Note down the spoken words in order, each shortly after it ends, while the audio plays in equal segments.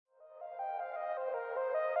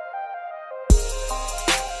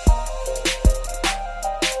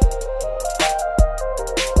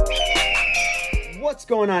What's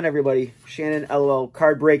going on, everybody? Shannon LOL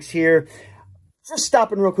Card Breaks here. Just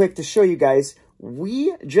stopping real quick to show you guys,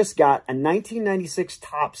 we just got a 1996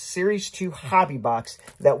 Topps Series 2 hobby box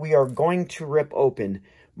that we are going to rip open.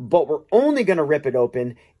 But we're only going to rip it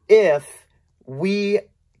open if we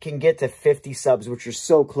can get to 50 subs, which are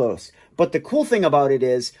so close. But the cool thing about it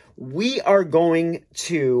is we are going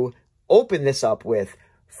to open this up with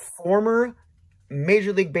former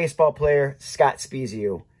Major League Baseball player Scott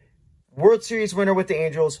Spiezio, World Series winner with the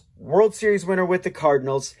Angels, World Series winner with the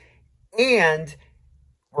Cardinals, and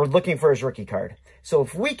we're looking for his rookie card. So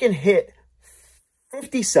if we can hit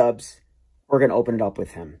 50 subs, we're going to open it up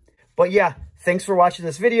with him. But yeah, thanks for watching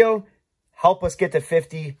this video. Help us get to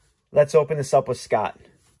 50. Let's open this up with Scott.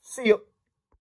 See you.